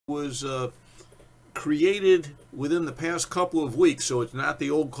was created within the past couple of weeks, so it's not the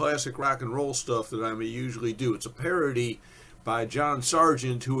old classic rock and roll stuff that I may usually do. It's a parody by John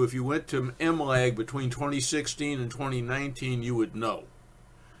Sargent, who, if you went to MLAG between 2016 and 2019, you would know.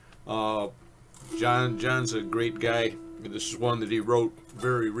 John's a great guy. This is one that he wrote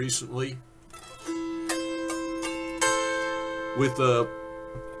very recently with a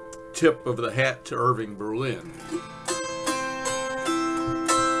tip of the hat to Irving Berlin.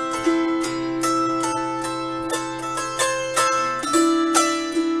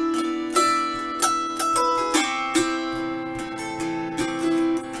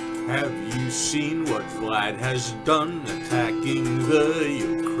 Have you seen what Vlad has done attacking the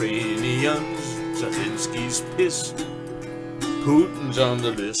Ukrainians? Zelensky's pissed. Putin's on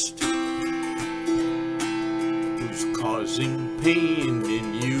the list. Who's causing pain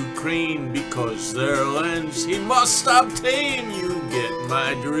in Ukraine because their lands he must obtain? You get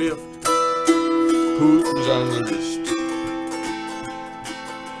my drift. Putin's on the list.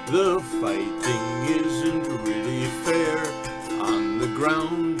 The fighting isn't really fair on the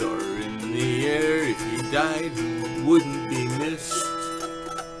ground or in the air. If he died, he wouldn't be missed.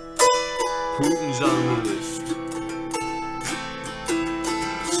 Putin's on the list.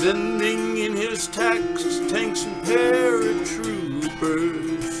 Sending in his tanks and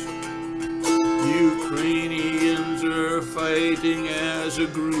paratroopers. Ukrainians are fighting as a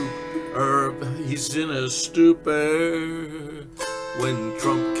group, he's in a stupor. When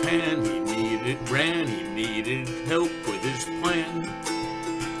Trump he needed help with his plan.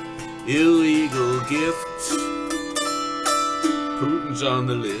 Illegal gifts. Putin's on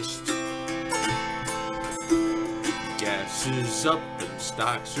the list. Gas is up and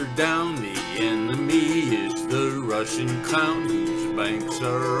stocks are down. The enemy is the Russian clown whose banks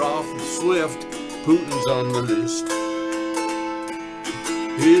are off SWIFT. Putin's on the list.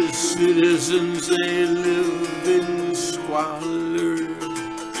 His citizens, they live in squalor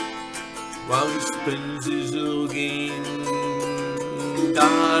while he spends his ill-gained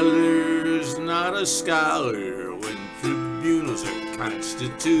dollars. Not a scholar when tribunals are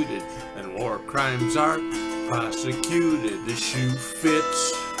constituted and war crimes are prosecuted. The shoe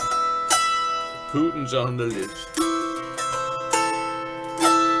fits. Putin's on the list.